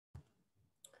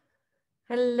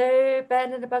Hello,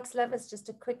 Band in the Box lovers. Just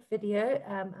a quick video.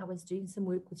 I was doing some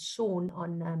work with Sean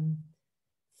on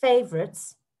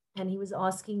favorites, and he was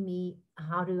asking me,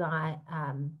 how do I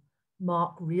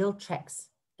mark RealTracks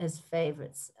as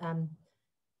favorites? I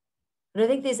don't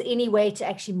think there's any way to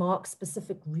actually mark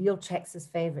specific RealTracks as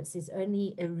favorites. There's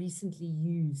only a recently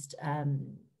used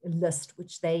list,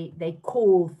 which they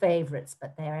call favorites,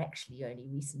 but they're actually only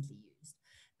recently used.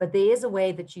 But there is a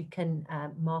way that you can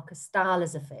mark a style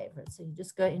as a favorite. So you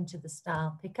just go into the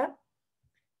style picker,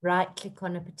 right click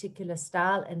on a particular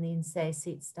style, and then say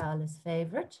set style as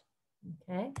favorite.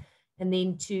 Okay. And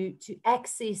then to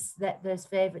access those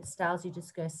favorite styles, you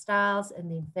just go styles and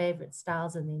then favorite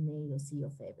styles, and then there you'll see your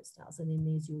favorite styles. And then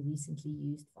there's your recently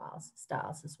used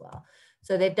styles as well.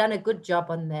 So they've done a good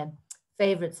job on the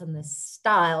favorites on the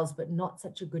styles, but not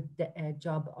such a good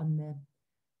job on the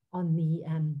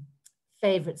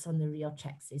favorites on the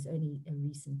RealTracks. Is only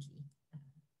recently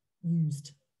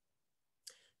used.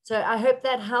 So I hope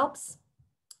that helps.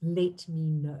 Let me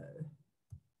know.